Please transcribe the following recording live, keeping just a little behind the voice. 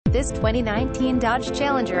This 2019 Dodge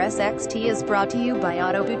Challenger SXT is brought to you by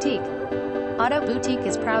Auto Boutique. Auto Boutique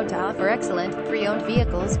is proud to offer excellent, pre-owned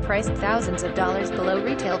vehicles priced thousands of dollars below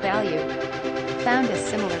retail value. Found a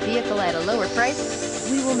similar vehicle at a lower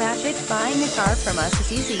price? We will match it. Buying a car from us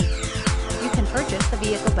is easy. You can purchase the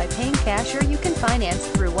vehicle by paying cash, or you can finance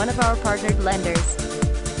through one of our partnered lenders.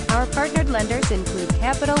 Our partnered lenders include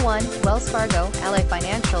Capital One, Wells Fargo, Ally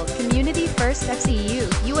Financial, Community First FCU,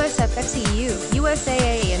 USF FCU,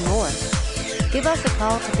 USAA, and more. Give us a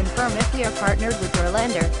call to confirm if we are partnered with your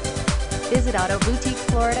lender. Visit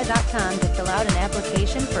AutoBoutiqueFlorida.com to fill out an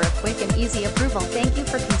application for a quick and easy approval. Thank you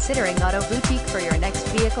for considering Auto Boutique for your next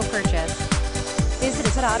vehicle purchase. Visit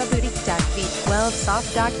us at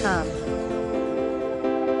autoboutique.v12soft.com.